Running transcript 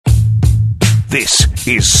This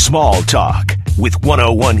is Small Talk with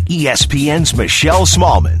 101 ESPN's Michelle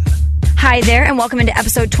Smallman. Hi there, and welcome into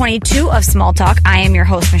episode 22 of Small Talk. I am your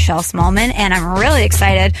host, Michelle Smallman, and I'm really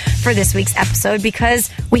excited for this week's episode because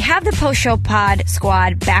we have the post-show pod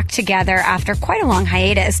squad back together after quite a long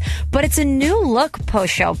hiatus, but it's a new look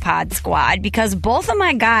post-show pod squad because both of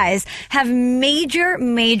my guys have major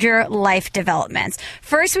life developments.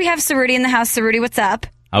 First, we have Ceruti in the house. Ceruti, what's up?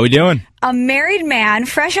 How we doing? A married man,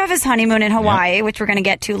 fresh off his honeymoon in Hawaii, which we're going to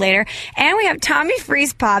get to later. And we have Tommy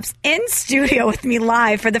FreezePops in studio with me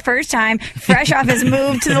live for the first time, fresh off his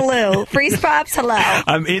move to the loo. FreezePops, hello.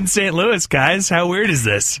 I'm in St. Louis, guys. How weird is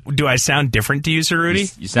this? Do I sound different to you,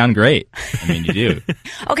 Ceruti? You sound great. I mean, you do.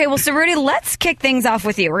 Okay, well, Ceruti, let's kick things off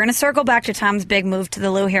with you. We're going to circle back to Tom's big move to the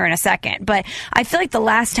loo here in a second. But I feel like the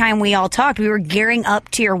last time we all talked, we were gearing up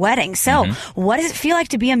to your wedding. So what does it feel like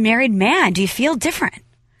to be a married man? Do you feel different?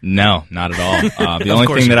 No, not at all. The only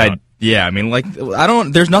thing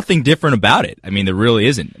that there's nothing different about it. I mean, there really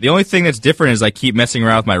isn't. The only thing that's different is I keep messing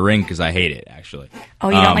around with my ring because I hate it, actually. Oh,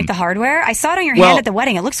 you don't like the hardware? I saw it on your hand at the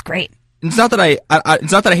wedding. It looks great. It's not that I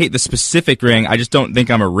hate the specific ring. I just don't think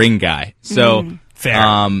I'm a ring guy. So, fair.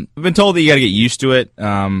 I've been told that you got to get used to it.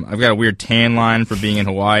 I've got a weird tan line for being in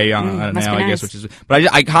Hawaii now, I guess,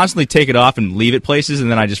 but I constantly take it off and leave it places, and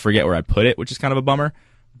then I just forget where I put it, which is kind of a bummer.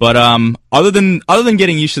 But other than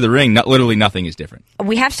getting used to the ring, literally nothing is different.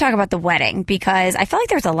 We have to talk about the wedding because I feel like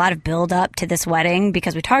there's a lot of build up to this wedding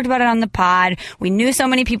because we talked about it on the pod. We knew so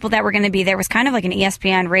many people that were going to be there. It was kind of like an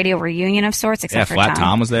ESPN radio reunion of sorts, except for Flat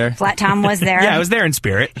Tom was there. Flat Tom was there. Yeah, I was there in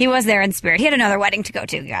spirit. He was there in spirit. He had another wedding to go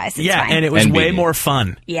to, guys. It's fine. And it was way more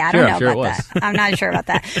fun. Yeah, I don't know about that. I'm not sure about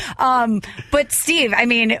that. But Steve, I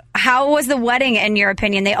mean, how was the wedding in your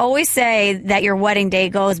opinion? They always say that your wedding day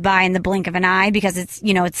goes by in the blink of an eye because it's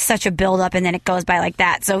such a build up and then it goes by like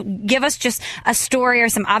that. So give us just a story or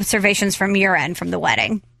some observations from your end from the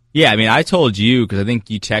wedding. Yeah, I mean, I told you because I think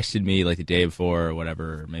you texted me like the day before or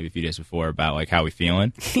whatever, maybe a few days before about like how we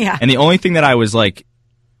feeling. Yeah. And the only thing that I was like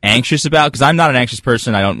anxious about, because I'm not an anxious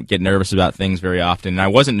person, I don't get nervous about things very often. And I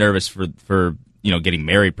wasn't nervous for getting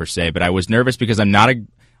married per se, but I was nervous because I'm not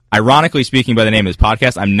ironically speaking by the name of this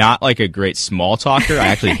podcast, I'm not like a great small talker. I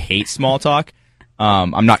actually hate small talk.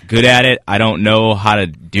 I'm not good at it. I don't know how to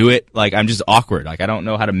do it. Like, I'm just awkward. Like, I don't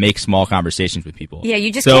know how to make small conversations with people. Yeah,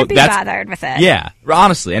 you just can't be bothered with it. Yeah,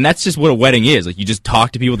 honestly. And that's just what a wedding is. Like, you just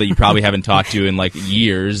talk to people that you probably haven't talked to in, like,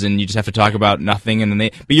 years, and you just have to talk about nothing, and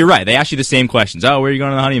then but you're right. They ask you the same questions. Oh, where are you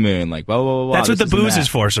going on the honeymoon? Like, blah, blah, blah, blah. That's what the booze is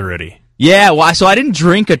for, Ceruti. Yeah, well, so I didn't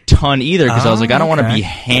drink a ton either because I was like, I don't want to be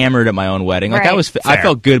hammered at my own wedding. Like, I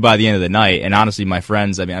felt good by the end of the night, and honestly, my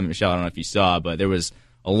friends, I mean, Michelle, I don't know if you saw, but there was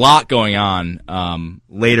a lot going on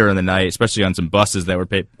later in the night, especially on some buses that were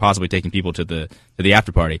possibly taking people to the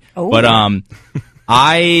after party. Oh. But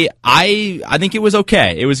I think it was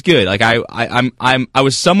okay. It was good. Like I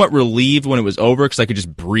was somewhat relieved when it was over because I could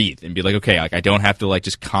just breathe and be like, okay, like I don't have to like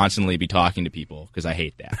just constantly be talking to people because I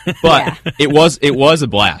hate that. But it was a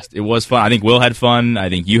blast. It was fun. I think Will had fun. I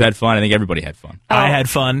think you had fun. I think everybody had fun. I had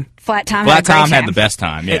fun. Flat Tom had the best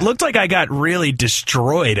time. Yeah. It looked like I got really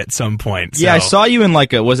destroyed at some point. So. Yeah, I saw you in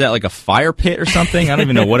was that like a fire pit or something? I don't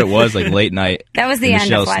even know what it was, like late night. That was the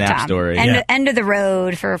end of Flat Tom. Story. End of the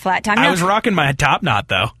road for Flat Tom. I was rocking my top knot,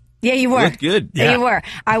 though. Yeah, you were. You looked good. Yeah, you were.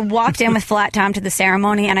 I walked in with Flat Tom to the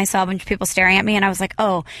ceremony, and I saw a bunch of people staring at me, and I was like,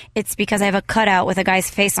 oh, it's because I have a cutout with a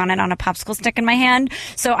guy's face on it on a popsicle stick in my hand.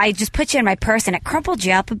 So I just put you in my purse, and it crumpled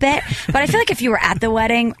you up a bit. But I feel like if you were at the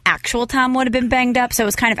wedding, actual Tom would have been banged up, so it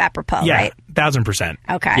was kind of apropos, right? 1,000%.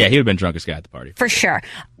 Okay. Yeah, he would have been drunkest guy at the party. For sure.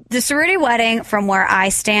 The Ceruti wedding, from where I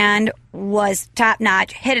stand, was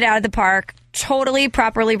top-notch, hit it out of the park. Totally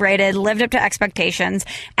properly rated, lived up to expectations.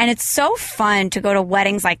 And it's so fun to go to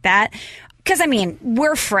weddings like that. Because, I mean,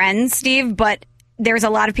 we're friends, Steve, but there's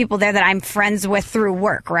a lot of people there that I'm friends with through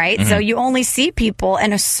work, right? Mm-hmm. So you only see people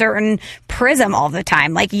in a certain prism all the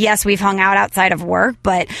time. Like, yes, we've hung out outside of work,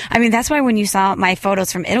 but I mean, that's why when you saw my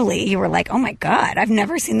photos from Italy, you were like, oh my God, I've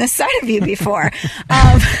never seen this side of you before.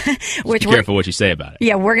 Be careful what you say about it.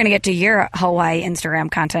 Yeah, we're going to get to your Hawaii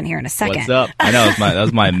Instagram content here in a second. What's up? I know, that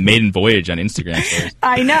was my maiden voyage on Instagram stories.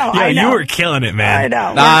 I know. Yeah, you were killing it, man.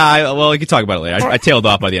 I know. Well, we can talk about it later. I tailed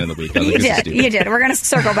off by the end of the week. You did. We're going to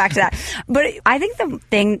circle back to that. But I think the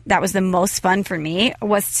thing that was the most fun for me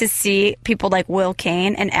was to see people like Will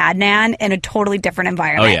Kane and Adnan in a totally different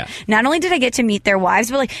environment. Oh, yeah. Not only did I get to meet their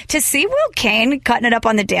wives, but like to see Will Kane cutting it up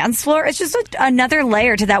on the dance floor, it's just another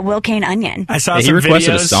layer to that Will Kane onion. I saw some he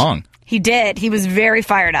requested videos. A song. He did. He was very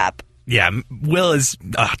fired up. Yeah, Will is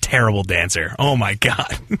a terrible dancer. Oh, my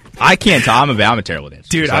God. I can't tell. I'm a terrible dancer.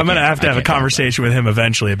 Dude, so I'm going to have a conversation with him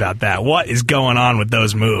eventually about that. What is going on with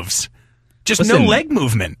those moves? Just Listen, no leg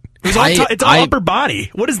movement. It's all upper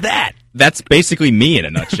body. What is that? That's basically me in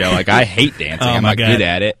a nutshell. Like, I hate dancing. I'm not good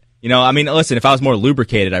at it. You know, I mean, listen, if I was more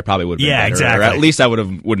lubricated, I probably would have been better. Exactly. Or at least I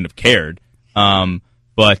wouldn't have cared.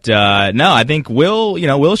 But no, I think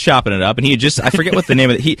Will's shopping it up, and I forget what the name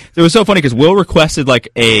of it. It was so funny because Will requested like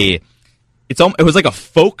it was like a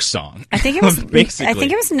folk song. I think it was basically. I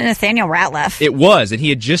think it was Nathaniel Ratliff. It was, and he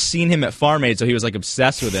had just seen him at Farm Aid, so he was like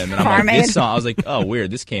obsessed with him. And I'm like, this song, I was like, oh,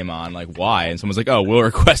 weird, this came on, like, why? And someone's like, oh, Will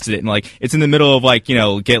requested it, and like it's in the middle of like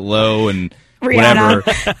Get Low and Rihanna. whatever,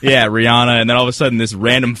 yeah, Rihanna, and then all of a sudden this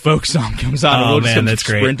random folk song comes on, and Will just comes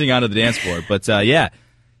sprinting onto the dance floor. But yeah.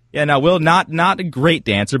 Now Will not a great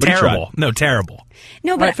dancer, but terrible. He tried. No, terrible.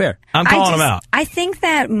 No, but right, fair. I'm calling him out. I think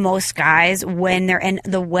that most guys, when they're in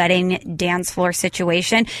the wedding dance floor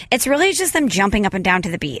situation, it's really just them jumping up and down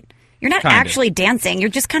to the beat. You're not actually dancing. You're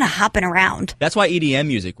just kind of hopping around. That's why EDM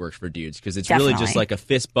music works for dudes, because it's really just like a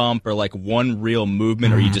fist bump or like one real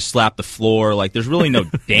movement, or you just slap the floor. Like, there's really no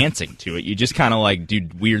dancing to it. You just kind of like do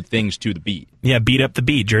weird things to the beat. Yeah, beat up the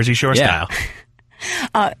beat, Jersey Shore style.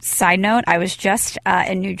 Side note, I was just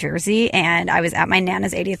in New Jersey, and I was at my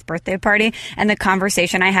Nana's 80th birthday party, and the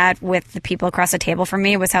conversation I had with the people across the table from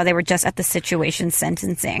me was how they were just at the situation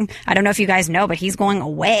sentencing. I don't know if you guys know, but he's going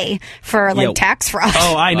away for tax fraud.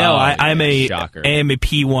 Oh, I know. I'm a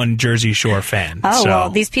P1 Jersey Shore fan. Oh,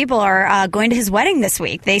 well, these people are going to his wedding this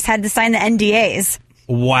week. They had to sign the NDAs.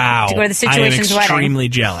 Wow. To go to the situation's I am extremely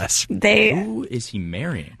jealous. Who is he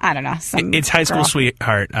marrying? I don't know. It's high school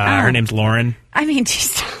sweetheart. Her name's Lauren. I mean,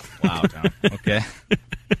 geez. Wow, Tom. Okay.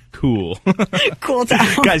 Cool. Cool,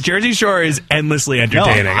 Tom. Guys, Jersey Shore is endlessly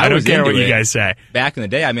entertaining. I don't care what you guys say. Back in the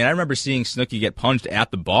day, I mean, I remember seeing Snooki get punched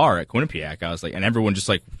at the bar at Quinnipiac. I was like, and everyone just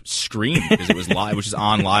like screamed because it was live. It was just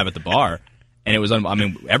on live at the bar. And it was, I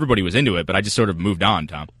mean, everybody was into it, but I just sort of moved on,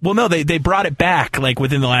 Tom. Well, no, they brought it back like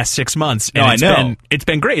within the last 6 months. And I know. It's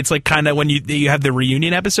been great. It's like kind of when you have the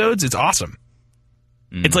reunion episodes, it's awesome.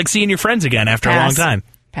 It's like seeing your friends again after a long time.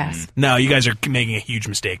 Pass. No, you guys are making a huge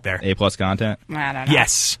mistake there. A+ content? I don't know.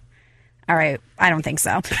 Yes. All right. I don't think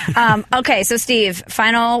so. Okay, so Steve,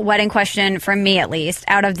 final wedding question from me at least.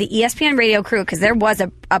 Out of the ESPN radio crew, because there was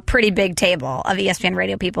a pretty big table of ESPN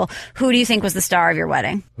radio people, who do you think was the star of your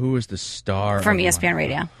wedding? Who was the star from ESPN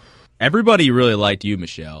radio? Everybody really liked you,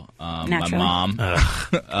 Michelle. My mom.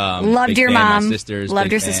 Loved your mom. My sisters.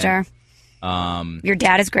 Loved your sister. Your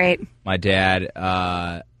dad is great. My dad.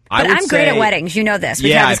 But I'm great at weddings. You know this.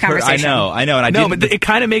 We've had this conversation. I know. And but it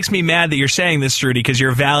kind of makes me mad that you're saying this, Ceruti, because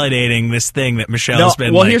you're validating this thing that Michelle's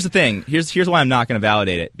been. Well, here's the thing. Here's why I'm not going to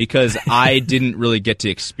validate it, because I didn't really get to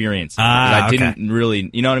experience it. Didn't really,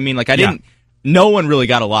 you know what I mean? Like, I didn't. No one really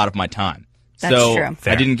got a lot of my time. That's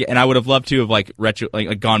true. I didn't get, and I would have loved to have like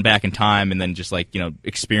gone back in time and then just like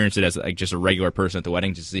experienced it as like just a regular person at the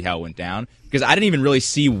wedding, just to see how it went down, because I didn't even really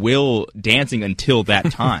see Will dancing until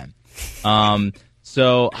that time.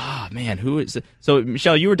 So, man, who is it? So,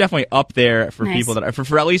 Michelle, you were definitely up there for people that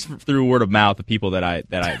for at least through word of mouth, the people that I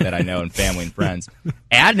know and family and friends.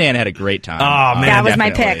 Adnan had a great time. Oh man, that was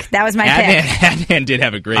my pick. Adnan did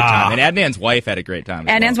have a great time, and Adnan's wife had a great time.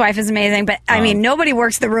 Adnan's wife is amazing, but I mean, nobody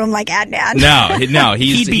works the room like Adnan. No,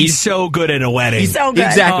 he's so good at a wedding. He's so good.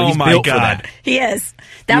 Exactly. He's my built God. for that. He is.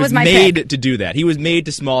 That was my made pick. to do that. He was made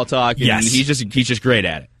to small talk. And yes, he's just great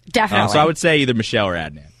at it. Definitely. So I would say either Michelle or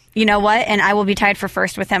Adnan. You know what? And I will be tied for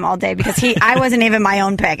first with him all day, because I wasn't even my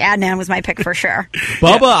own pick. Adnan was my pick for sure.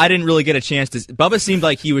 Bubba, I didn't really get a chance to. Bubba seemed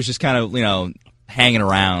like he was just kind of, hanging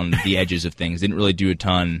around the edges of things. Didn't really do a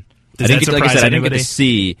ton. Like I said, I didn't get to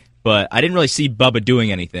see, but I didn't really see Bubba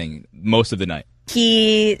doing anything most of the night.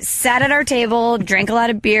 He sat at our table, drank a lot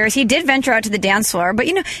of beers. He did venture out to the dance floor, but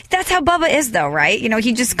that's how Bubba is, though, right?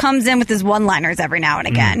 He just comes in with his one-liners every now and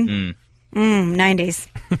again. 90s.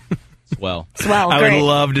 Swell. I would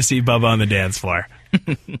love to see Bubba on the dance floor.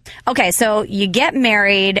 Okay, so you get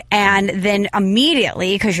married, and then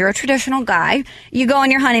immediately, because you're a traditional guy, you go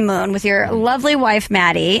on your honeymoon with your lovely wife,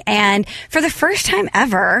 Maddie, and for the first time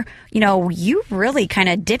ever, you really kind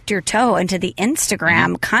of dipped your toe into the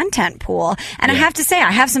Instagram content pool. And I have to say,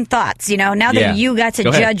 I have some thoughts, now that you got to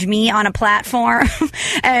judge me on a platform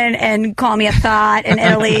and call me a thought in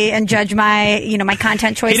Italy and judge my, my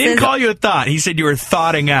content choices. He didn't call you a thought. He said you were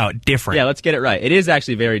thoughting out different. Yeah, let's get it right. It is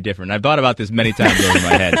actually very different. I've thought about this many times goes over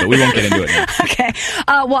my head, but we won't get into it now. Okay.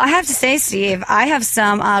 Well, I have to say, Steve, I have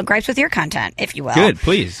some gripes with your content, if you will. Good,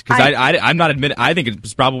 please, because I'm not admitting. I think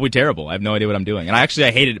it's probably terrible. I have no idea what I'm doing, and I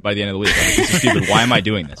hated it by the end of the week. I'm like, this is stupid. Why am I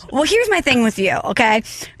doing this? Well, here's my thing with you. Okay,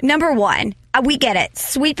 number one. We get it.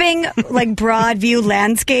 Sweeping, like, broad view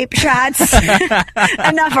landscape shots.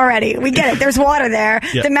 Enough already. We get it. There's water there.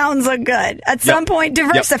 Yep. The mountains look good. At some point,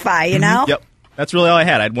 diversify, you know? Yep. That's really all I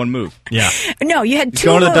had. I had one move. Yeah. No, you had two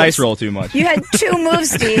going moves. to the dice roll too much. You had two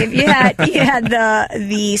moves, Steve. You had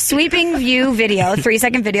the sweeping view video,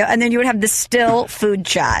 3-second video, and then you would have the still food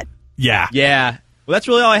shot. Yeah. Yeah. Well, that's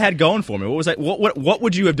really all I had going for me. What was I? What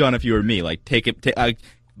would you have done if you were me? Like,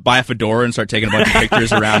 buy a fedora and start taking a bunch of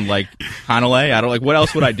pictures around, like, Hanalei? What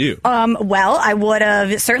else would I do? Well, I would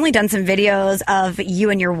have certainly done some videos of you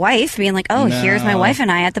and your wife being like, here's my wife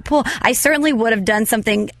and I at the pool. I certainly would have done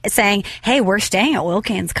something saying, hey, we're staying at Will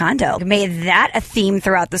Kane's condo. Made that a theme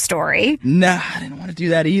throughout the story. Nah, I didn't want to do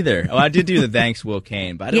that either. Oh, I did do the thanks, Will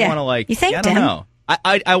Kane, but I didn't want to, like, you thanked I don't him. know.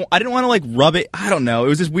 I didn't want to, like, rub it. I don't know. It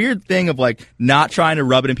was this weird thing of, like, not trying to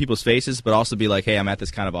rub it in people's faces, but also be like, hey, I'm at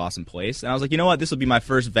this kind of awesome place. And I was like, you know what? This will be my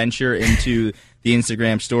first venture into the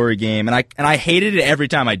Instagram story game. And I hated it every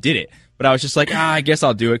time I did it. But I was just like, I guess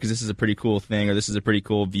I'll do it because this is a pretty cool thing, or this is a pretty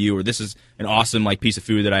cool view, or this is an awesome, like, piece of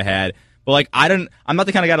food that I had. But, like, I'm not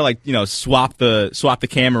the kind of guy to, like, you know, swap the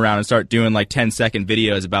camera around and start doing, like, 10-second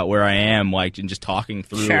videos about where I am, like, and just talking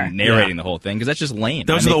through and narrating the whole thing, because that's just lame.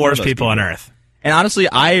 Those are the worst people on earth. And honestly,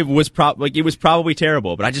 it was probably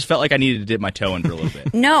terrible, but I just felt like I needed to dip my toe in for a little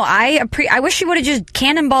bit. No, I wish you would have just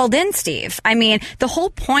cannonballed in, Steve. I mean, the whole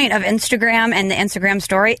point of Instagram and the Instagram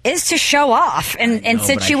story is to show off in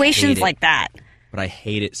situations like that. But I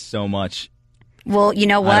hate it so much. Well, you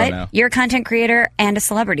know what? You're a content creator and a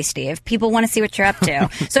celebrity, Steve. People want to see what you're up to.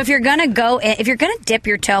 So if you're gonna dip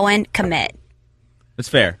your toe in, commit. It's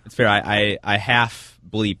fair. It's fair. I half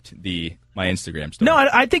bleeped my Instagram story. No,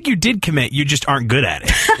 I think you did commit. You just aren't good at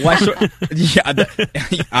it.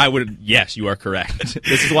 I would. Yes, you are correct.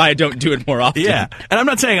 This is why I don't do it more often. Yeah, and I'm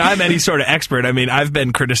not saying I'm any sort of expert. I mean, I've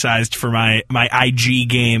been criticized for my IG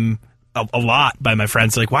game a lot by my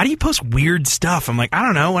friends. Like, why do you post weird stuff? I'm like, I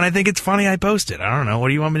don't know. When I think it's funny, I post it. I don't know. What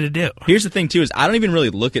do you want me to do? Here's the thing, too, is I don't even really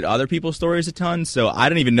look at other people's stories a ton, so I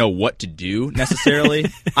don't even know what to do necessarily.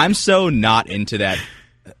 I'm so not into that,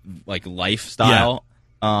 like, lifestyle.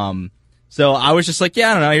 Yeah. So I was just like,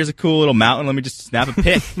 I don't know, here's a cool little mountain. Let me just snap a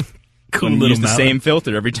pic. Cool little use mountain. The same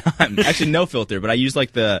filter every time. Actually, no filter, but I use,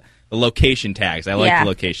 like, the location tags. I like the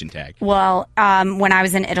location tag. Well, when I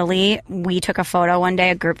was in Italy, we took a photo one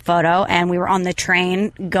day, a group photo, and we were on the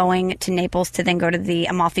train going to Naples to then go to the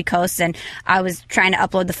Amalfi Coast, and I was trying to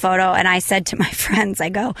upload the photo, and I said to my friends, I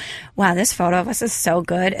go, wow, this photo of us is so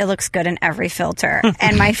good. It looks good in every filter.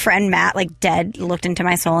 And my friend Matt, like dead, looked into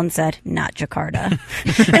my soul and said, not Jakarta.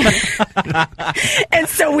 And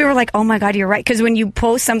so we were like, oh my God, you're right. Because when you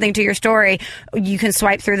post something to your story, you can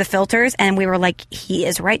swipe through the filters, and we were like, he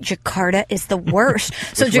is right. Jakarta is the worst.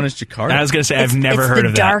 So Which one is Jakarta? I was going to say, I've never heard of that.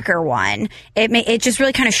 It's the darker one. It just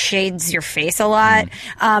really kind of shades your face a lot.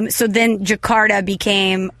 So then Jakarta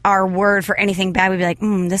became our word for anything bad. We'd be like,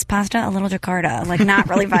 this pasta, a little Jakarta. Like, not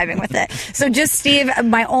really vibing with it. So just, Steve,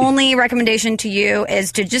 my only recommendation to you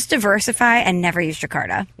is to just diversify and never use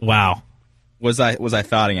Jakarta. Wow. Was I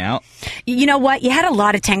thoughting out? You know what? You had a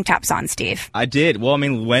lot of tank tops on, Steve. I did. Well, I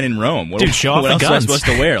mean, when in Rome. Dude, show off what the else guns. was I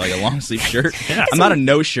supposed to wear? Like a long sleeve shirt? Yeah. I'm not a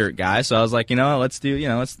no shirt guy, so I was like, let's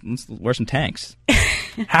wear some tanks.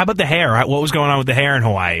 How about the hair? What was going on with the hair in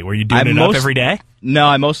Hawaii? Were you doing it up every day? No,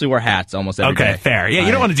 I mostly wear hats almost every day. Okay, fair. Yeah,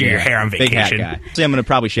 you don't want to do your hair on vacation. Big hat guy. So I'm going to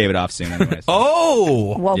probably shave it off soon anyways.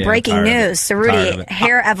 Oh! Well, breaking news. Ceruti,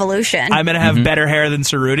 hair evolution. I'm going to have better hair than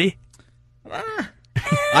Ceruti?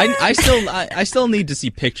 I still need to see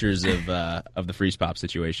pictures of the FreezePops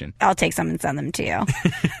situation. I'll take some and send them to you.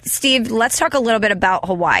 Steve, let's talk a little bit about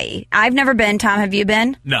Hawaii. I've never been. Tom, have you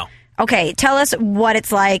been? No. Okay, tell us what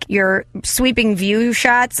it's like, your sweeping view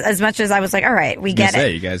shots, as much as I was like, all right, we get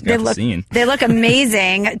it. You guys got the scene. They look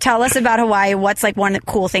amazing. Tell us about Hawaii. What's like one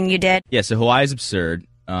cool thing you did? Yeah, so Hawaii's absurd.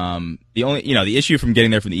 The only, the issue from getting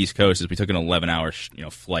there from the East Coast is we took an 11-hour,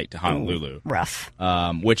 flight to Honolulu. Ooh, rough.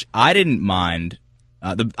 Which I didn't mind.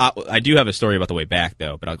 I do have a story about the way back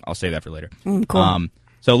though, but I'll save that for later. Cool.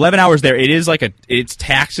 So 11 hours there, it is it's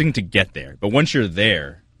taxing to get there, but once you're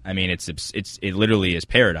there, I mean, it literally is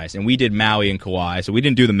paradise. And we did Maui and Kauai, so we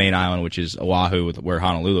didn't do the main island, which is Oahu, where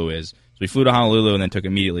Honolulu is. So we flew to Honolulu and then took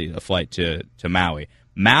immediately a flight to Maui.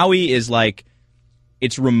 Maui is like,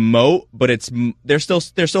 it's remote, but there's still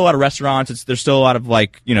a lot of restaurants. There's still a lot of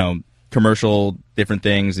commercial different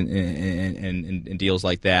things and deals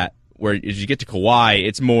like that. where as you get to Kauai,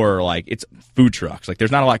 it's more like it's food trucks. Like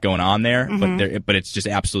there's not a lot going on there, but it's just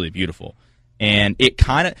absolutely beautiful. And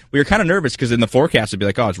we were kind of nervous because in the forecast it'd be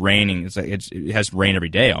like, oh, it's raining. It's like it has rain every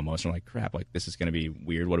day almost. And we're like, crap, like this is going to be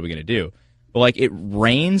weird. What are we going to do? But like it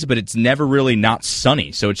rains, but it's never really not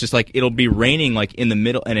sunny. So it's just like it'll be raining like in the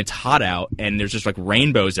middle, and it's hot out, and there's just like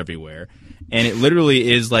rainbows everywhere, and it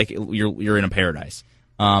literally is like you're in a paradise.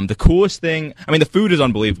 The coolest thing, I mean, the food is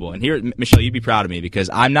unbelievable. And here, Michelle, you'd be proud of me because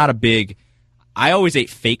I'm not a big. I always ate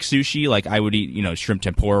fake sushi, like I would eat, shrimp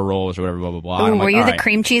tempura rolls or whatever, blah blah blah. Ooh, were you the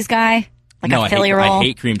cream cheese guy? Like no, a Philly roll? I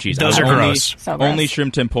hate cream cheese. Those are gross. So gross. Only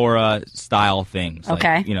shrimp tempura style things.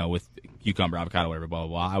 Okay. Like, with cucumber, avocado, whatever, blah,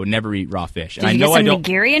 blah, blah. I would never eat raw fish. Did you get some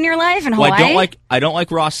nigiri in your life in Hawaii? Well, I don't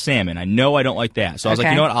like raw salmon. I know I don't like that. So I was like,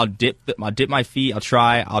 you know what? I'll dip my feet. I'll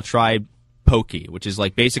try poke, which is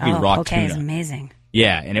like basically raw poke tuna. Is amazing.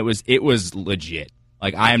 Yeah, and it was legit.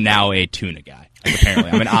 Like I am now a tuna guy. Like,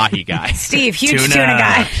 apparently, I'm an ahi guy. Steve, huge tuna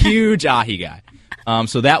guy. Huge ahi guy.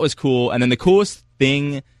 So that was cool. And then the coolest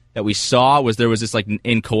thing that we saw was there was this, like,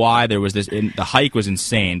 in Kauai, there was this, the hike was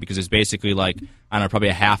insane because it's basically like, I don't know, probably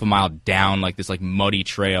a half a mile down, like this like muddy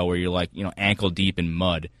trail where you're like, ankle deep in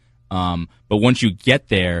mud. But once you get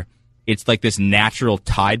there, it's like this natural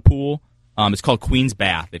tide pool. It's called Queen's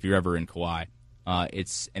Bath if you're ever in Kauai.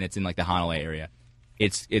 It's in like the Hanalei area.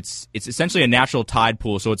 It's essentially a natural tide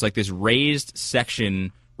pool, so it's like this raised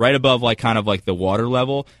section right above like kind of like the water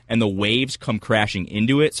level, and the waves come crashing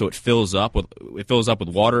into it, so it fills up with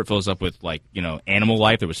water. It fills up with like animal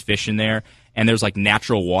life. There was fish in there, and there's like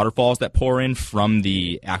natural waterfalls that pour in from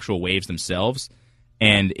the actual waves themselves.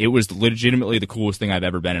 And it was legitimately the coolest thing I've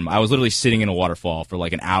ever been in. I was literally sitting in a waterfall for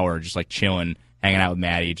like an hour, just like chilling, hanging out with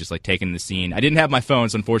Maddie, just like taking the scene. I didn't have my phone,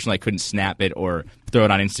 so unfortunately I couldn't snap it or throw it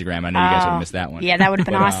on Instagram. I know you guys would have missed that one. Yeah, that would have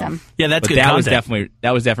been awesome. Yeah, that's good. That was definitely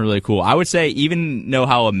really cool. I would say even know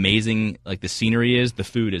how amazing like the scenery is, the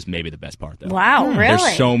food is maybe the best part though. Wow, really?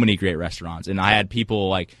 There's so many great restaurants, and I had people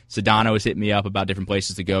like Sedano was hitting me up about different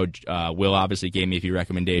places to go. Will obviously gave me a few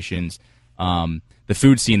recommendations. The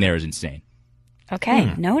food scene there is insane.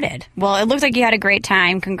 Okay, noted. Well, it looks like you had a great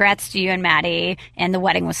time. Congrats to you and Maddie, and the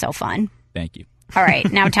wedding was so fun. Thank you. All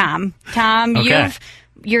right, now Tom. Tom, Okay.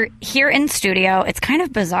 you're here in studio. It's kind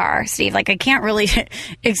of bizarre, Steve. Like I can't really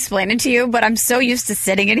explain it to you, but I'm so used to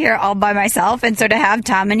sitting in here all by myself, and so to have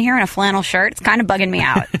Tom in here in a flannel shirt, it's kind of bugging me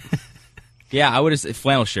out. Yeah, I would have said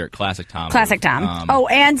flannel shirt, classic Tom. Classic Tom. Oh,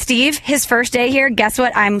 and Steve, his first day here, guess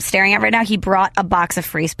what I'm staring at right now? He brought a box of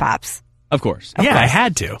FreezePops. Of course. Yeah, I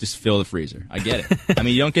had to. Just fill the freezer. I get it. I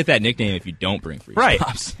mean, you don't get that nickname if you don't bring FreezePops.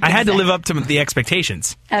 Right. I had to live up to the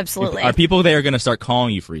expectations. Absolutely. Are people there going to start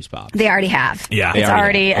calling you FreezePops? They already have. Yeah. It's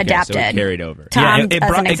already adapted. So it carried over. Tom it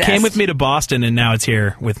doesn't it came exist. with me to Boston, and now it's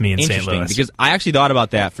here with me in St. Interesting, Louis. because I actually thought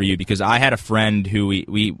about that for you because I had a friend who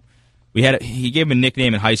he gave him a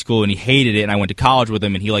nickname in high school and he hated it, and I went to college with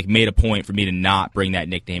him, and he like made a point for me to not bring that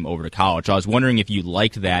nickname over to college. So I was wondering if you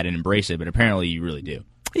liked that and embraced it, but apparently you really do.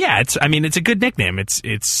 Yeah, it's a good nickname.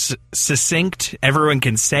 It's succinct. Everyone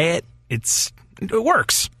can say it. It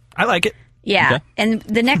works. I like it. Yeah, Okay. and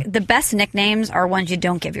the best nicknames are ones you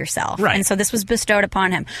don't give yourself. Right. And so this was bestowed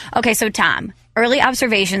upon him. Okay, so Tom, early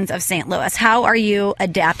observations of St. Louis. How are you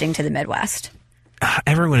adapting to the Midwest?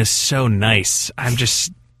 Everyone is so nice.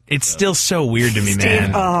 It's still so weird to me,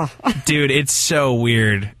 man. Dude, it's so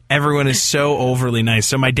weird. Everyone is so overly nice.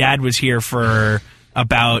 So my dad was here for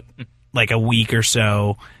about like a week or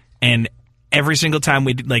so, and every single time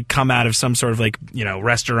we'd like come out of some sort of like,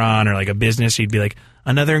 restaurant or like a business, he'd be like,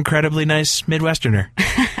 another incredibly nice Midwesterner.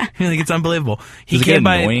 Like, it's unbelievable. Does it get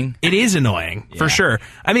annoying? It is annoying, for sure.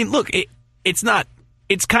 I mean, look,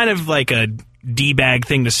 it's kind of like a D-bag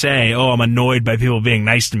thing to say, oh, I'm annoyed by people being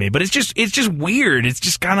nice to me, but it's just weird. It's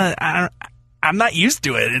just kind of, I'm not used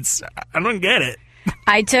to it. I don't get it.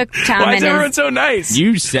 I took Tom Why is and everyone so nice?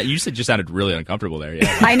 You just sounded really uncomfortable there.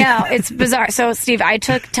 Yeah. I know, it's bizarre. So, Steve, I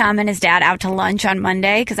took Tom and his dad out to lunch on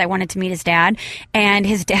Monday because I wanted to meet his dad, and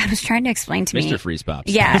his dad was trying to explain to me, Mr. FreezePops.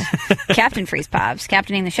 Yeah, Captain FreezePops,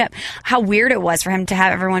 captaining the ship, how weird it was for him to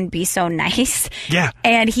have everyone be so nice. Yeah.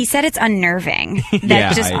 And he said it's unnerving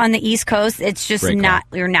that on the East Coast, it's just not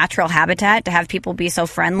your natural habitat to have people be so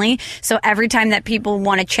friendly. So every time that people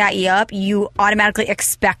want to chat you up, you automatically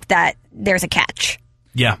expect that there's a catch.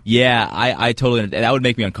 Yeah. Yeah, I totally. That would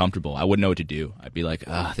make me uncomfortable. I wouldn't know what to do. I'd be like,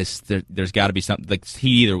 there's got to be something. Like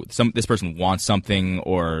this person wants something,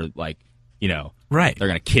 or like, Right. they're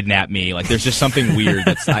gonna kidnap me. Like, there's just something weird.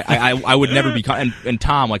 That's I would never be. And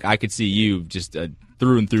Tom, like, I could see you just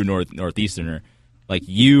through and through Northeasterner. Like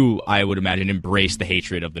you, I would imagine embrace the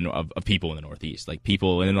hatred of people in the Northeast. Like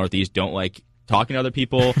people in the Northeast don't like talking to other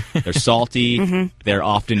people. They're salty. They're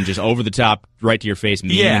often just over the top, right to your face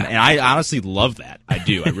mean. Yeah. And I honestly love that. I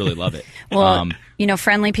do. I really love it. Well,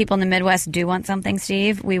 friendly people in the Midwest do want something,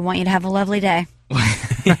 Steve. We want you to have a lovely day.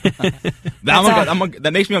 That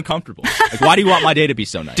makes me uncomfortable. Like, why do you want my day to be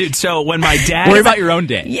so nice? Dude, so when my dad... Worry about your own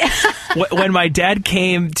day. Yeah. When my dad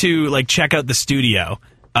came to check out the studio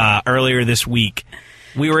earlier this week,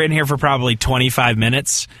 we were in here for probably 25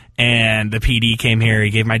 minutes, and the PD came here. He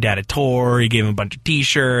gave my dad a tour. He gave him a bunch of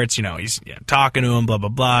T-shirts. He's talking to him, blah, blah,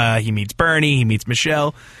 blah. He meets Bernie. He meets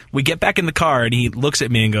Michelle. We get back in the car, and he looks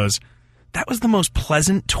at me and goes, "That was the most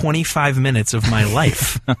pleasant 25 minutes of my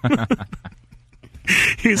life."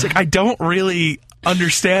 He was like, "I don't really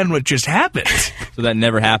understand what just happened." So that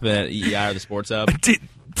never happened at EI or the Sports Hub?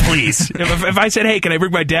 Please. If I said, "Hey, can I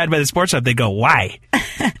bring my dad by the Sports Hub?" They'd go, "Why?"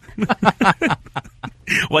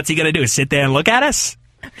 What's he going to do? Sit there and look at us?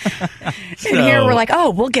 And here we're like, "Oh,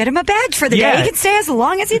 we'll get him a badge for the day. He can stay as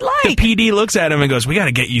long as he'd like." The PD looks at him and goes, "We got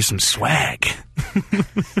to get you some swag."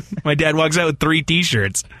 My dad walks out with 3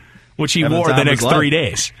 T-shirts, which he wore the next 3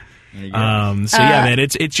 days. Man,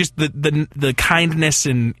 it's just the kindness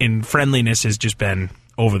and friendliness has just been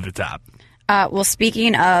over the top. Well,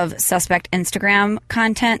 speaking of suspect Instagram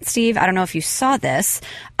content, Steve, I don't know if you saw this,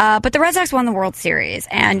 but the Red Sox won the World Series.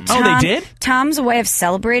 And they did? Tom's way of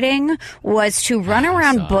celebrating was to run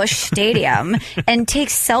around Busch Stadium and take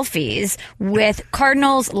selfies with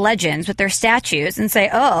Cardinals legends, with their statues, and say,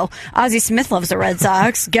 "Oh, Ozzie Smith loves the Red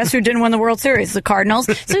Sox. Guess who didn't win the World Series? The Cardinals."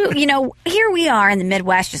 So, here we are in the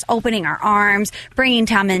Midwest just opening our arms, bringing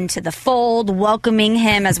Tom into the fold, welcoming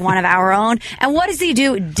him as one of our own. And what does he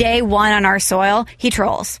do day one on our soil? He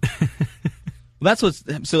trolls. When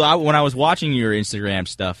I was watching your Instagram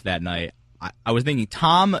stuff that night, I was thinking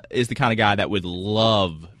Tom is the kind of guy that would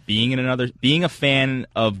love being a fan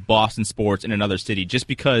of Boston sports in another city, just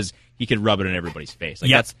because he could rub it in everybody's face.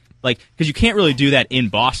 That's because you can't really do that in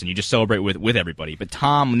Boston. You just celebrate with everybody. But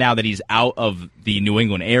Tom, now that he's out of the New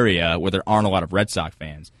England area where there aren't a lot of Red Sox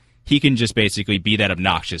fans, he can just basically be that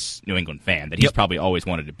obnoxious New England fan that he's probably always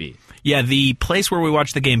wanted to be. Yeah, the place where we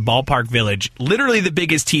watched the game, Ballpark Village, literally the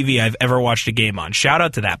biggest TV I've ever watched a game on. Shout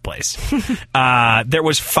out to that place. There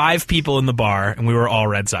was 5 people in the bar, and we were all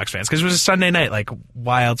Red Sox fans because it was a Sunday night. Like,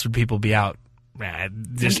 why else would people be out?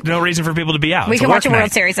 There's no reason for people to be out. We can watch a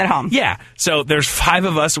World Series at home. Yeah, so there's 5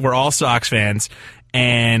 of us. We're all Sox fans,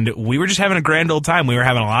 and we were just having a grand old time. We were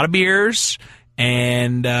having a lot of beers.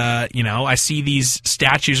 And, I see these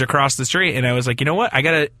statues across the street, and I was like, you know what? I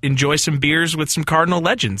got to enjoy some beers with some Cardinal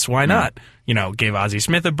legends. Why not? Gave Ozzie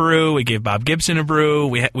Smith a brew. We gave Bob Gibson a brew.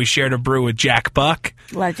 We shared a brew with Jack Buck.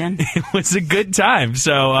 Legend. It was a good time.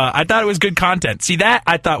 So I thought it was good content. See, that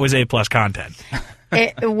I thought was A+ content.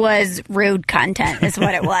 It was rude content is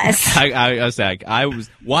what it was. I was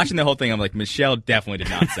watching the whole thing. I'm like, Michelle definitely did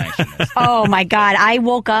not sanction this. Oh, my God. I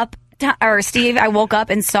woke up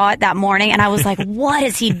and saw it that morning, and I was like, what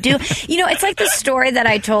is he doing? It's like the story that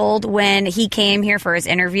I told when he came here for his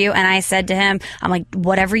interview, and I said to him, I'm like,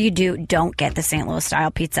 whatever you do, don't get the St. Louis-style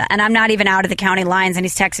pizza. And I'm not even out of the county lines, and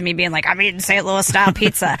he's texting me being like, I'm eating St. Louis-style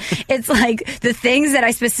pizza. It's like the things that I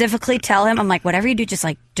specifically tell him, I'm like, whatever you do, just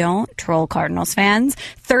don't troll Cardinals fans.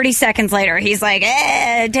 30 seconds later, he's like,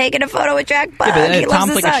 taking a photo with Jack Buck. Yeah, but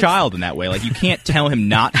Tom's like a child in that way. Like, you can't tell him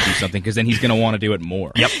not to do something because then he's going to want to do it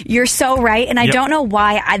more. Yep. You're so right, and I don't know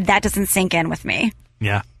why that doesn't sink in with me.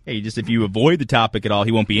 Yeah. Hey, if you avoid the topic at all,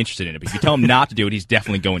 he won't be interested in it. But if you tell him not to do it, he's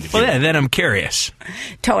definitely going to do it. Well, then I'm curious.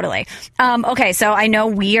 Totally. Okay, so I know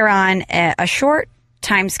we are on a short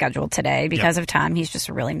time schedule today because of Tom. He's just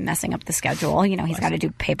really messing up the schedule. He's got to do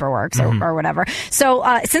paperwork or whatever. So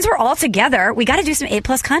since we're all together, we got to do some A+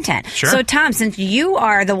 content. Sure. So Tom, since you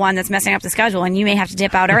are the one that's messing up the schedule and you may have to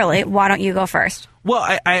dip out early, why don't you go first? Well,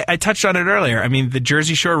 I touched on it earlier. I mean, the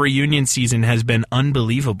Jersey Shore reunion season has been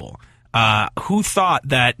unbelievable. Who thought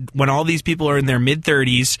that when all these people are in their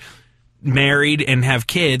mid-30s, married and have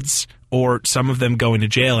kids, or some of them going to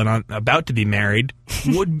jail and about to be married,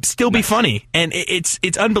 would still be funny. And it's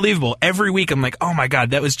unbelievable. Every week I'm like, oh my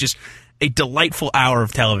God, that was just a delightful hour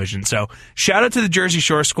of television. So shout out to the Jersey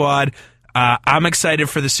Shore squad. I'm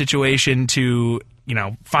excited for the situation to,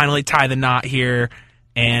 finally tie the knot here.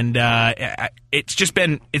 And it's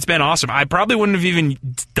been awesome. I probably wouldn't have even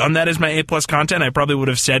done that as my A+ content. I probably would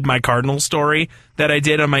have said my Cardinals story that I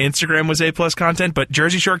did on my Instagram was A+ content. But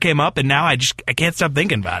Jersey Shore came up, and now I can't stop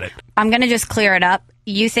thinking about it. I'm going to just clear it up.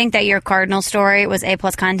 You think that your Cardinal story was A+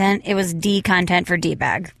 content? It was D content for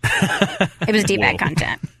D-bag. It was D-bag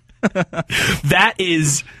content. That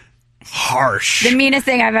is harsh. The meanest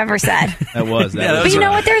thing I've ever said. That was. But you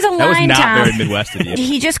know what? There's a line, That was not Tom. very Midwest of you.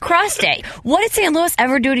 He just crossed it. What did St. Louis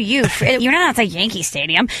ever do to you? You're not outside Yankee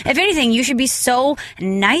Stadium. If anything, you should be so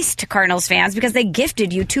nice to Cardinals fans because they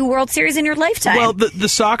gifted you 2 World Series in your lifetime. Well, the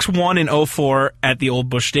Sox won in 2004 at the old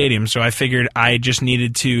Busch Stadium, so I figured I just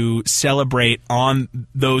needed to celebrate on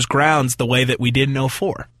those grounds the way that we did in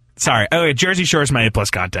 2004. Sorry. Okay, Jersey Shore is my A+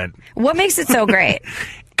 content. What makes it so great?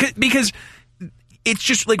 Because it's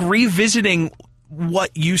just like revisiting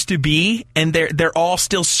what used to be, and they're all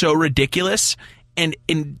still so ridiculous, and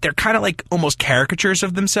they're kind of like almost caricatures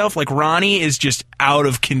of themselves. Like Ronnie is just out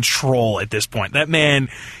of control at this point. That man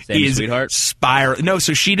is spiraling. No,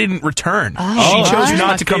 so she didn't return. She chose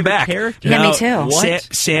not to come back. Character? Yeah, me too.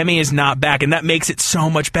 What? Sammy is not back, and that makes it so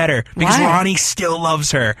much better because Why? Ronnie still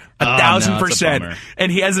loves her 1,000%.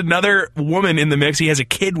 And he has another woman in the mix. He has a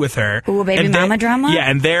kid with her. Ooh, baby mama drama? Yeah,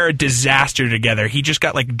 and they're a disaster together. He just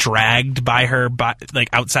got like dragged by her like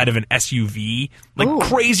outside of an SUV. Like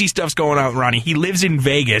crazy stuff's going on with Ronnie. He lives in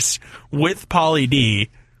Vegas with Pauly D.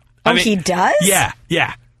 He does?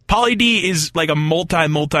 Yeah. Pauly D is like a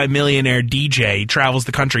multi-millionaire DJ. He travels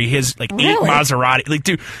the country. He has like 8 Maserati. Like,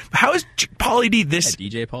 dude, how is Pauly D this?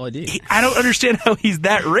 DJ Pauly D. I don't understand how he's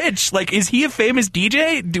that rich. Like, is he a famous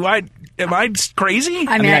DJ? Am I crazy?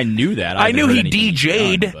 I mean, I knew that. I knew he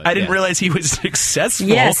DJ'd. I didn't realize he was successful.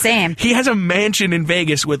 Yeah, same. He has a mansion in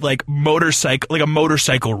Vegas with like a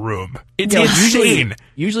motorcycle room. It's insane.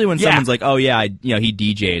 Usually when someone's like, "Oh yeah, he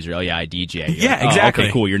DJs," or "Oh yeah, I DJ." Yeah, like, exactly.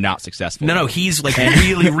 Okay, cool. You're not successful. No, he's like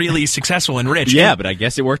really successful and rich. Yeah, but I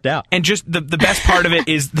guess it worked out. And just the best part of it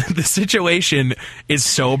is the situation is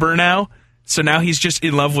sober now. So now he's just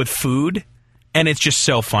in love with food. And it's just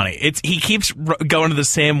so funny. He keeps going to the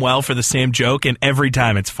same well for the same joke, and every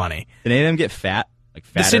time it's funny. Did any of them get fat? Like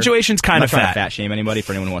fatter? The situation's kind of fat. I'm not trying to fat shame anybody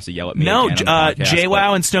for anyone who wants to yell at me. No, again on the podcast,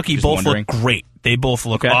 JWoww and Snooki both look great. They both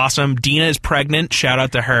look awesome. Dina is pregnant. Shout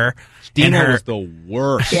out to her. Dina was the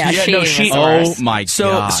worst. Yeah, she was the oh worst. my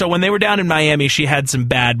god. So when they were down in Miami, she had some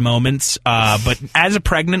bad moments. But as a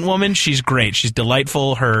pregnant woman, she's great. She's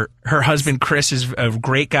delightful. Her husband Chris is a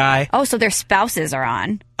great guy. Oh, so their spouses are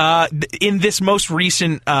on. In this most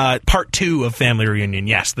recent part 2 of Family Reunion,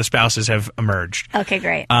 yes, the spouses have emerged. Okay,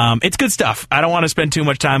 great. It's good stuff. I don't want to spend too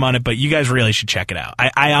much time on it, but you guys really should check it out.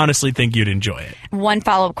 I honestly think you'd enjoy it. One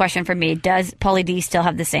follow-up question for me. Does Pauly D still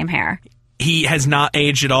have the same hair? He has not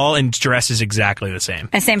aged at all and dresses exactly the same.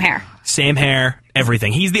 And same hair? Same hair,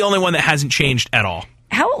 everything. He's the only one that hasn't changed at all.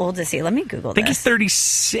 How old is he? Let me Google this. I think he's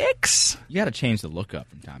 36. You got to change the look up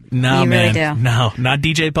from time to time. No, You man. really do. No, not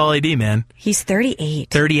DJ Pauly D, man. He's 38.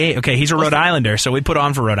 38. Okay, he's a Rhode Islander, so we put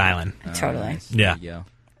on for Rhode Island. Totally. Nice. Yeah. There you go.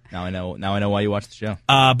 Now I know why you watch the show.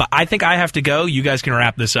 But I think I have to go. You guys can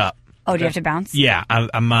wrap this up. Oh, do you have to bounce? Yeah, I'm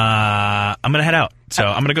gonna head out. So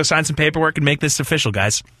I'm gonna go sign some paperwork and make this official,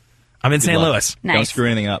 guys. I'm in St. luck. Louis. Nice. Don't screw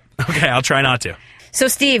anything up. Okay, I'll try not to. So,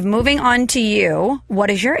 Steve, moving on to you, what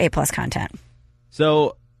is your A+ content?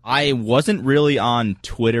 So I wasn't really on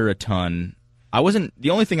Twitter a ton. The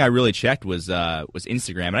only thing I really checked was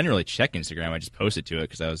Instagram. And I didn't really check Instagram. I just posted to it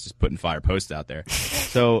because I was just putting fire posts out there.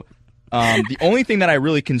 So the only thing that I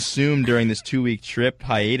really consumed during this 2-week trip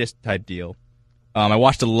hiatus type deal, I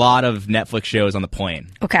watched a lot of Netflix shows on the plane.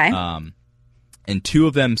 Okay. And 2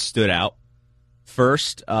 of them stood out.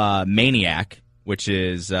 First, Maniac, which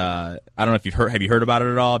is I don't know if have you heard about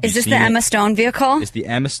it at all? Is this the Emma Stone vehicle? It's the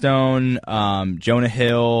Emma Stone, Jonah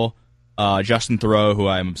Hill, Justin Theroux, who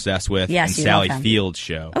I'm obsessed with, Yes, and you Sally love him. Field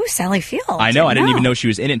show. Oh, Sally Field. I know. I didn't even know she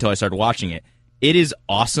was in it until I started watching it. It is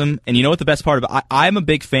awesome. And you know what the best part about I'm a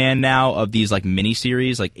big fan now of these like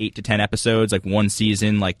miniseries, like 8 to 10 episodes, like one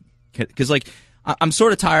season, like because like I'm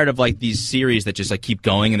sort of tired of like these series that just like keep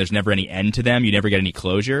going and there's never any end to them. You never get any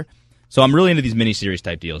closure. So I'm really into these miniseries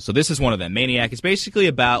type deals. So this is one of them. Maniac. It's basically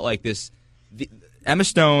about like Emma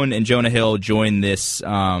Stone and Jonah Hill join this.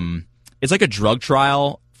 It's like a drug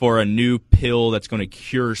trial for a new pill that's going to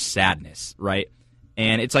cure sadness, right?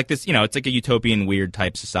 And it's like this, it's like a utopian weird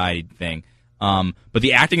type society thing. But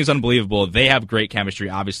the acting is unbelievable. They have great chemistry,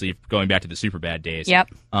 obviously, going back to the Superbad days. Yep.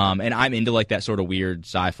 And I'm into like that sort of weird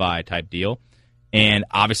sci-fi type deal. And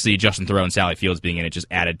obviously Justin Theroux and Sally Fields being in it just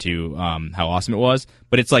added to how awesome it was.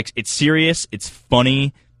 But it's like it's serious, it's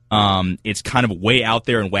funny, it's kind of way out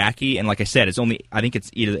there and wacky. And like I said, I think it's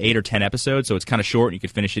either 8 or 10 episodes, so it's kind of short and you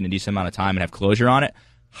could finish it in a decent amount of time and have closure on it.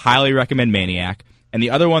 Highly recommend Maniac. And the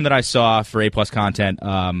other one that I saw for A+ content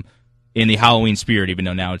in the Halloween spirit, even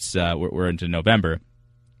though now it's we're into November,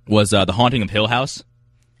 was The Haunting of Hill House.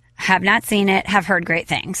 Have not seen it, have heard great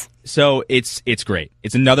things. So it's great.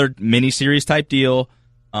 It's another miniseries type deal.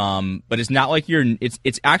 But it's not like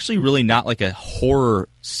it's actually really not like a horror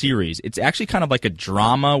series. It's actually kind of like a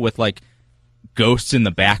drama with like ghosts in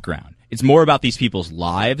the background. It's more about these people's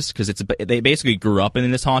lives because they basically grew up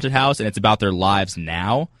in this haunted house, and it's about their lives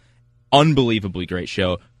now. Unbelievably great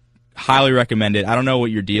show. Highly recommend it. I don't know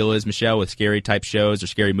what your deal is, Michelle, with scary type shows or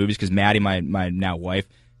scary movies, because Maddie, my now wife,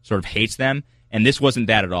 sort of hates them, and this wasn't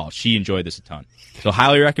that at all. She enjoyed this a ton. So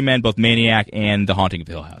highly recommend both Maniac and The Haunting of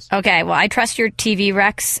Hill House. Okay, well, I trust your TV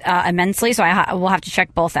recs immensely, so I will have to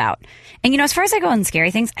check both out. And, as far as I go on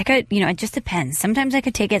scary things, I could, it just depends. Sometimes I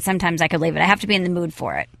could take it, sometimes I could leave it. I have to be in the mood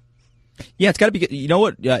for it. Yeah, it's got to be good. You know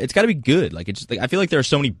what? It's got to be good. Like, it's just, like, I feel like there are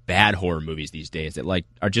so many bad horror movies these days that like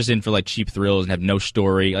are just in for like cheap thrills and have no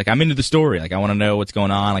story. Like, I'm into the story. Like, I want to know what's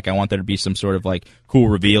going on. Like, I want there to be some sort of like cool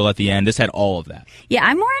reveal at the end. This had all of that. Yeah,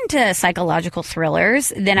 I'm more into psychological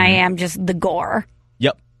thrillers than I am just the gore.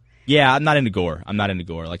 Yep. Yeah, I'm not into gore.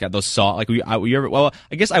 Like those Saw. Like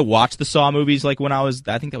I guess I watched the Saw movies like when I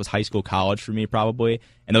think that was high school, college for me probably,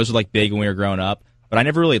 and those were like big when we were growing up. But I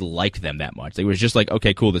never really liked them that much. It was just like,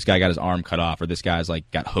 okay, cool, this guy got his arm cut off, or this guy's like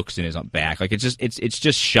got hooks in his back. Like it's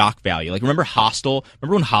just shock value. Like remember Hostel?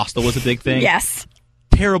 Remember when Hostel was a big thing? Yes.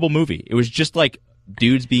 Terrible movie. It was just like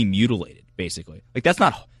dudes being mutilated, basically. Like that's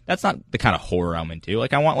not the kind of horror I'm into.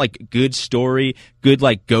 Like I want like good story, good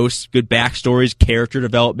like ghosts, good backstories, character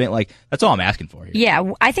development. Like that's all I'm asking for here.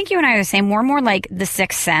 Yeah, I think you and I are the same. We're more like The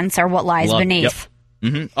Sixth Sense or What Lies Beneath. Yep.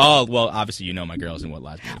 Mm-hmm. Oh, well, obviously my girl's in What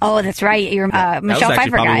Lies Beneath. Oh, that's right. You're Michelle Pfeiffer guy. That was actually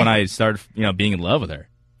probably when I started, being in love with her.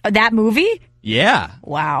 Oh, that movie? Yeah.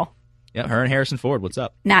 Wow. Yeah, her and Harrison Ford. What's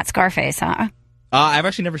up? Not Scarface, huh? I've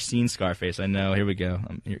actually never seen Scarface. I know. Here we go.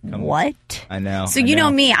 What? I know. So you know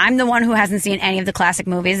me. I'm the one who hasn't seen any of the classic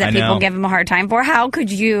movies that people give him a hard time for. How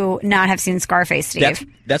could you not have seen Scarface, Steve?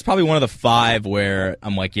 That's probably one of the 5 where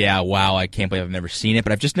I'm like, yeah, wow, I can't believe I've never seen it.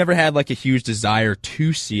 But I've just never had like a huge desire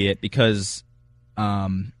to see it because I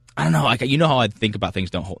don't know. Like how I think about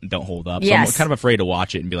things don't hold up. So yes. I'm kind of afraid to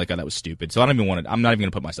watch it and be like, oh, that was stupid. So I don't even want to. I'm not even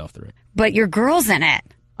going to put myself through it. But your girl's in it.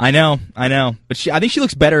 I know. But I think she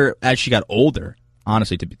looks better as she got older.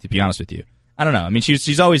 Honestly, to be honest with you, I don't know. I mean,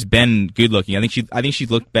 she's always been good looking. I think she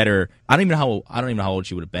looked better. I don't even know how old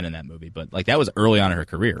she would have been in that movie. But like that was early on in her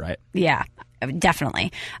career, right? Yeah.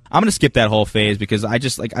 Definitely. I'm going to skip that whole phase because I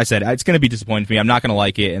just, like I said, it's going to be disappointing for me. I'm not going to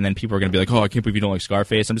like it, and then people are going to be like, "Oh, I can't believe you don't like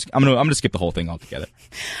Scarface." I'm going to skip the whole thing altogether.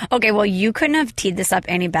 Okay, well, you couldn't have teed this up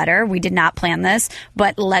any better. We did not plan this,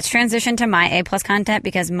 but let's transition to my A+ content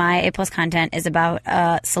because my A+ content is about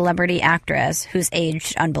a celebrity actress who's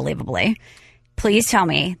aged unbelievably. Please tell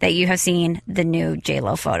me that you have seen the new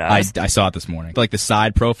J-Lo photos. I saw it this morning. Like the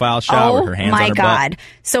side profile shot where her hands on her butt. Oh, my God.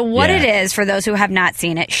 So what it is, for those who have not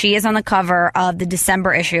seen it, she is on the cover of the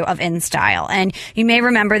December issue of InStyle. And you may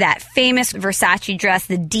remember that famous Versace dress,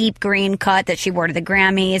 the deep green cut that she wore to the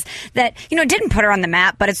Grammys that, didn't put her on the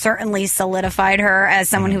map, but it certainly solidified her as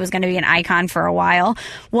someone who was going to be an icon for a while.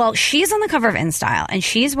 Well, she's on the cover of InStyle, and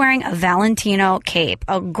she's wearing a Valentino cape,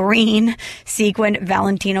 a green sequined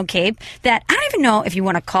Valentino cape that I don't even know if you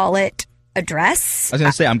want to call it a dress. I was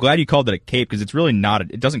going to say, I'm glad you called it a cape because it's really not.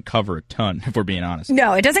 It doesn't cover a ton, if we're being honest.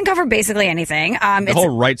 No, it doesn't cover basically anything. The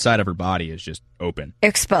whole right side of her body is just open.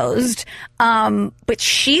 Exposed. But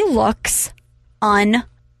she looks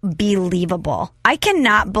unbelievable. I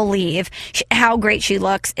cannot believe how great she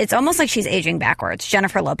looks. It's almost like she's aging backwards.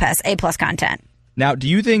 Jennifer Lopez, A+ content. Now, do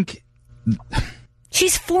you think...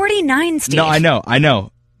 She's 49, Steve. No, I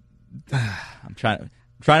know. I'm trying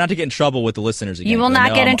not to get in trouble with the listeners again. You will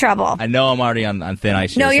not get in trouble. I know I'm already on thin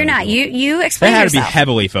ice. No, you're not. You explain yourself. That had to be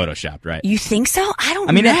heavily photoshopped, right? You think so? I don't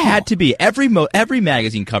know. I mean, it had to be. Every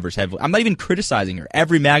magazine cover's heavily. I'm not even criticizing her.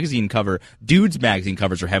 Every magazine cover, dudes' magazine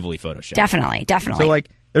covers are heavily photoshopped. Definitely. So, like,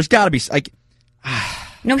 there's got to be, like...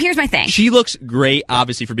 No, here's my thing. She looks great,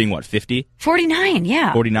 obviously, for being, 50? 49,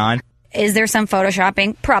 yeah. 49? Is there some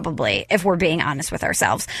photoshopping? Probably, if we're being honest with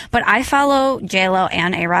ourselves. But I follow J-Lo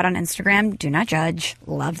and A-Rod on Instagram. Do not judge.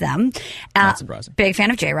 Love them. Not surprising. Big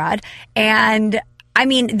fan of J-Rod. And, I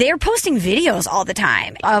mean, they're posting videos all the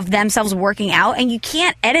time of themselves working out, and you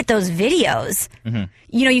can't edit those videos. Mm-hmm.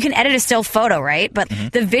 You can edit a still photo, right? But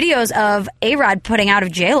the videos of A-Rod putting out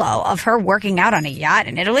of J-Lo, of her working out on a yacht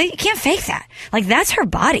in Italy, you can't fake that. Like, that's her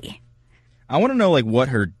body. I want to know, like, what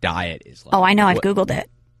her diet is like. Oh, I know. I've Googled it.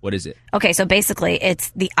 What is it? Okay, so basically it's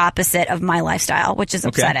the opposite of my lifestyle, which is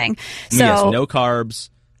upsetting. So yes, no carbs,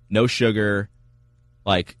 no sugar.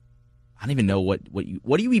 Like, I don't even know what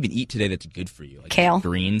do you even eat today that's good for you? Like kale.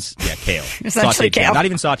 Greens? Yeah, kale. Essentially Sauteed kale. Not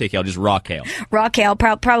even sauteed kale, just raw kale. Raw kale,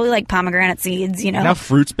 probably like pomegranate seeds, Now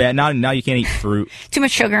fruit's bad. Now you can't eat fruit. Too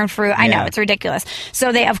much sugar and fruit. I know, it's ridiculous.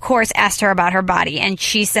 So they, of course, asked her about her body, and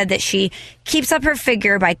she said that she keeps up her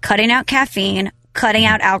figure by cutting out caffeine, cutting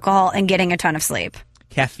out alcohol, and getting a ton of sleep.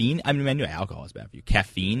 Caffeine? I mean, I knew alcohol is bad for you.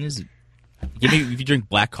 Caffeine is... if you drink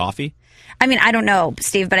black coffee? I mean, I don't know,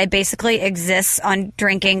 Steve, but I basically exist on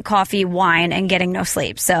drinking coffee, wine, and getting no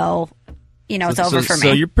sleep. So, it's over for me.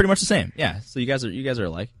 So you're pretty much the same. Yeah. So you guys are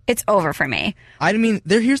alike. It's over for me. I mean,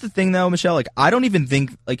 here's the thing, though, Michelle. Like, I don't even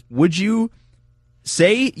think, like, would you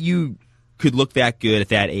say you could look that good at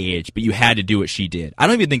that age, but you had to do what she did? I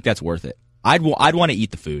don't even think that's worth it. I'd want to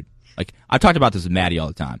eat the food. Like, I've talked about this with Maddie all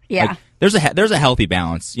the time. Yeah. Like, there's a healthy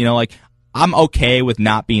balance. Like, I'm okay with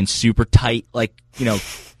not being super tight, like,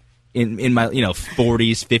 in my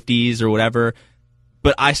 40s, 50s, or whatever.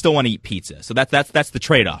 But I still want to eat pizza. So that's the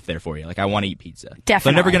trade-off there for you. Like, I want to eat pizza. Definitely. So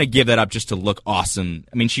I'm never going to give that up just to look awesome.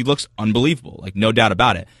 I mean, she looks unbelievable, like, no doubt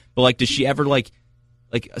about it. But, like, does she ever, like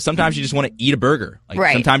sometimes you just want to eat a burger. Like,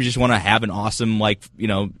 right. Sometimes you just want to have an awesome, like,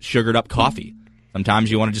 sugared up coffee. Sometimes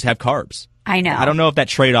you want to just have carbs. I know. I don't know if that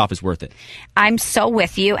trade-off is worth it. I'm so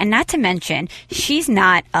with you. And not to mention, she's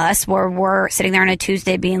not us where we're sitting there on a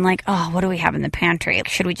Tuesday being like, oh, what do we have in the pantry?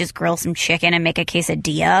 Should we just grill some chicken and make a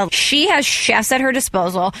quesadilla? She has chefs at her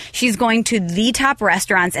disposal. She's going to the top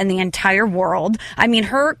restaurants in the entire world. I mean,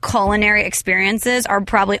 her culinary experiences are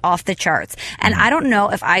probably off the charts. And I don't know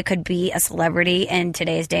if I could be a celebrity in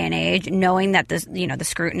today's day and age, knowing that the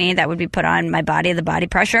scrutiny that would be put on my body, the body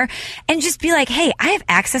pressure, and just be like, hey, I have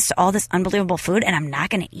access to all this unbelievable food and I'm not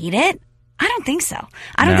going to eat it? I don't think so.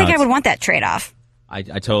 I don't think I would want that trade-off. I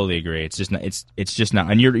totally agree. It's just not. It's just not.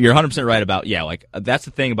 And you're 100% right about like that's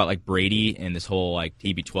the thing about like Brady and this whole like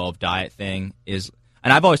TB12 diet thing is.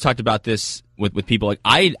 And I've always talked about this with people. Like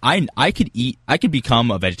I could become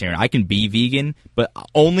a vegetarian. I can be vegan, but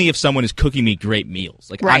only if someone is cooking me great meals.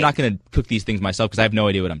 Like right. I'm not going to cook these things myself because I have no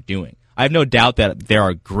idea what I'm doing. I have no doubt that there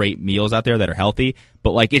are great meals out there that are healthy,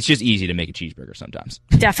 but like it's just easy to make a cheeseburger sometimes.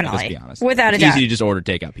 Definitely. Let's be honest. Without a doubt. It's easy to just order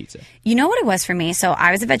takeout pizza. You know what it was for me? So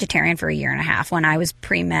I was a vegetarian for a year and a half. When I was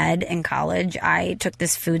pre-med in college, I took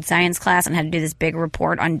this food science class and had to do this big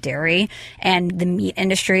report on dairy and the meat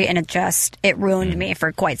industry, and it ruined me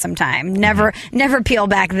for quite some time. Never peel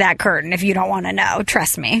back that curtain if you don't want to know.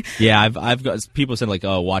 Trust me. Yeah, I've got people said like,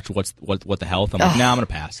 oh, watch what the health. I'm like, no, I'm gonna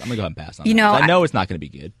pass. I'm gonna go ahead and pass on that. I know it's not gonna be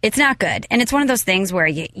good. It's not good, and it's one of those things where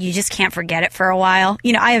you just can't forget it for a while.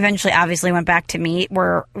 I eventually obviously went back to meat.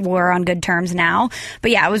 We're on good terms now, but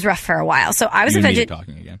yeah, it was rough for a while. So I was a vegetarian.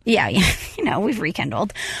 Talking again. Yeah, we've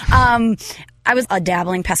rekindled. I was a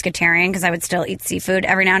dabbling pescatarian because I would still eat seafood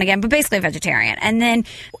every now and again, but basically a vegetarian. And then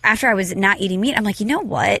after I was not eating meat, I'm like, you know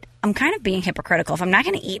what? I'm kind of being hypocritical. If I'm not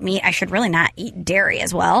going to eat meat, I should really not eat dairy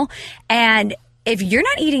as well. And if you're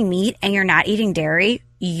not eating meat and you're not eating dairy,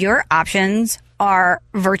 your options are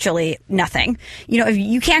virtually nothing. If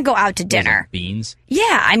you can't go out to dinner. Like beans?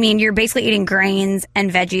 Yeah. I mean, you're basically eating grains and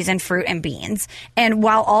veggies and fruit and beans. And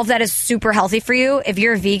while all of that is super healthy for you, if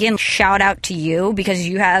you're a vegan, shout out to you because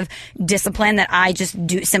you have discipline that I just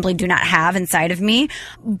simply do not have inside of me.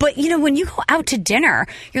 But, when you go out to dinner,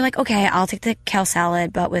 you're like, okay, I'll take the kale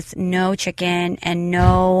salad, but with no chicken and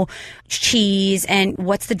no cheese. And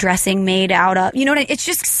what's the dressing made out of? You know what I mean? It's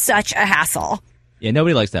just such a hassle. Yeah,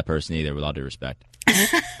 nobody likes that person either, with all due respect.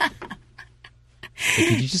 Could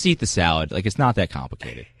you just eat the salad? Like, it's not that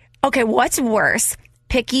complicated. Okay, what's worse?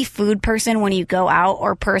 Picky food person when you go out,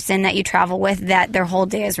 or person that you travel with that their whole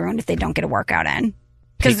day is ruined if they don't get a workout in?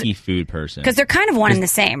 Picky food person. Because they're kind of one and the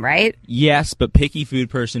same, right? Yes, but picky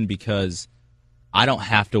food person because I don't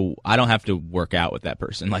have to work out with that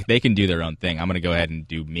person. Like, they can do their own thing. I'm going to go ahead and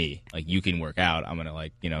do me. Like, you can work out. I'm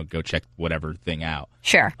going to go check whatever thing out.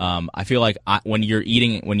 Sure. I feel like when you're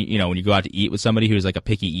eating, when you go out to eat with somebody who's like a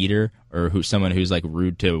picky eater, or someone who's like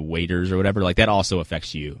rude to waiters or whatever, like that also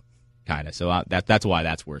affects you, kind of. So that's why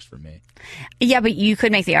that's worse for me. Yeah, but you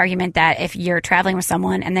could make the argument that if you're traveling with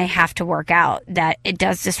someone and they have to work out, that it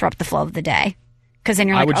does disrupt the flow of the day. Because then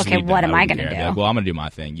you're like, okay, what am I going to do? Like, well, I'm going to do my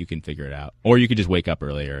thing. You can figure it out. Or you could just wake up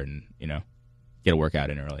earlier and, get a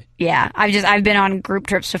workout in early. Yeah. I've been on group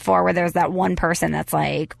trips before where there's that one person that's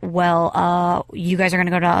like, well, you guys are going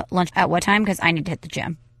to go to lunch at what time? Because I need to hit the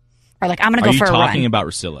gym. Or like, I'm going to go for a run. Are you talking about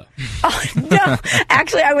Rosillo? Oh, no.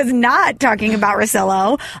 Actually, I was not talking about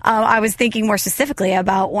Rosillo. I was thinking more specifically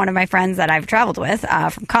about one of my friends that I've traveled with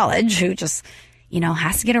from college who just...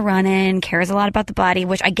 has to get a run in, cares a lot about the body,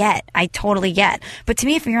 which I totally get. But to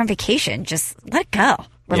me, if you're on vacation, just let it go.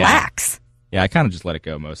 Relax. Yeah, I kind of just let it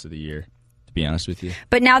go most of the year, to be honest with you.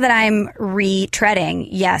 But now that I'm retreading,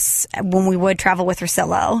 yes, when we would travel with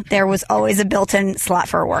Rosillo, there was always a built-in slot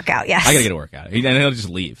for a workout, yes. I got to get a workout. And he'll just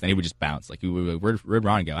leave. And he would just bounce. Like, where'd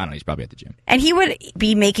Ron go? I don't know. He's probably at the gym. And he would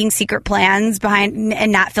be making secret plans behind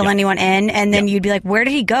and not fill anyone in. And then you'd be like, where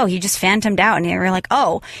did he go? He just phantomed out. And you're like,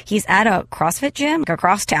 oh, he's at a CrossFit gym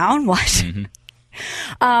across town? What?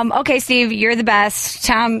 Mm-hmm. Okay, Steve, you're the best.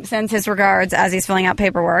 Tom sends his regards as he's filling out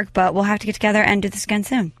paperwork, but we'll have to get together and do this again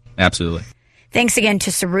soon. Absolutely. Thanks again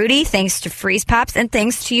to Ceruti, thanks to FreezePops, and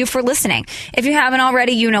thanks to you for listening. If you haven't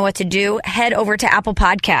already, you know what to do. Head over to Apple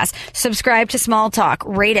Podcasts, subscribe to Small Talk,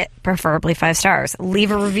 rate it, preferably 5 stars.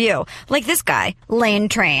 Leave a review, like this guy, Lane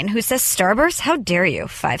Train, who says, Starburst, how dare you?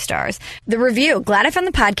 5 stars. The review, glad I found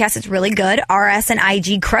the podcast. It's really good. RS and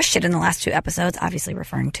IG crushed it in the last 2 episodes, obviously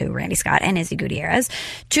referring to Randy Scott and Izzy Gutierrez.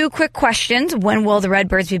 2 quick questions. When will the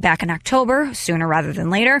Redbirds be back in October? Sooner rather than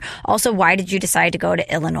later. Also, why did you decide to go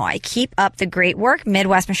to Illinois? Keep up the great work,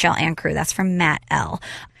 Midwest Michelle and crew. That's from Matt L.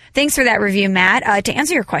 Thanks for that review, Matt. To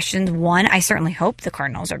answer your questions, 1, I certainly hope the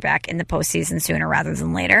Cardinals are back in the postseason sooner rather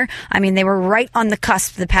than later. I mean, they were right on the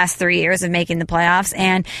cusp the past 3 years of making the playoffs,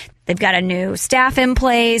 and they've got a new staff in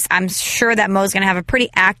place. I'm sure that Mo's going to have a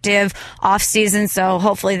pretty active offseason, so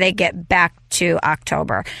hopefully they get back to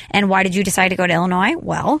October. And why did you decide to go to Illinois?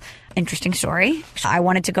 Well, interesting story. I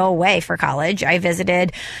wanted to go away for college. I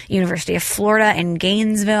visited University of Florida in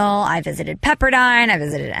Gainesville. I visited Pepperdine. I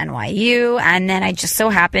visited NYU. And then I just so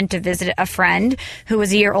happened to visit a friend who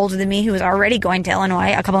was a year older than me who was already going to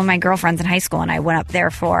Illinois, a couple of my girlfriends in high school. And I went up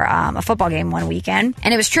there for a football game one weekend.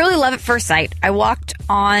 And it was truly love at first sight. I walked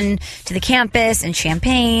on to the campus in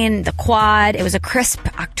Champaign, the quad. It was a crisp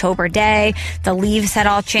October day. The leaves had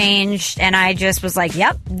all changed. And I just was like,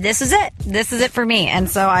 yep, this is it. This is it for me. And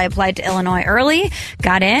so I applied to Illinois early,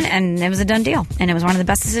 got in, and it was a done deal. And it was one of the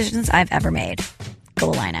best decisions I've ever made.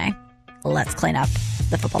 Go Illini. Let's clean up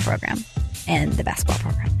the football program and the basketball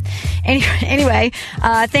program. Anyway,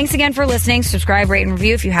 thanks again for listening. Subscribe, rate, and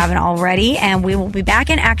review if you haven't already. And we will be back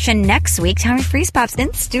in action next week. Tommy FreezePops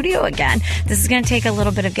in studio again. This is going to take a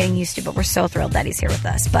little bit of getting used to, but we're so thrilled that he's here with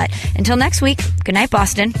us. But until next week, good night,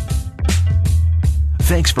 Boston.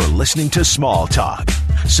 Thanks for listening to Small Talk.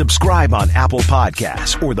 Subscribe on Apple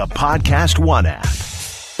Podcasts or the Podcast One app.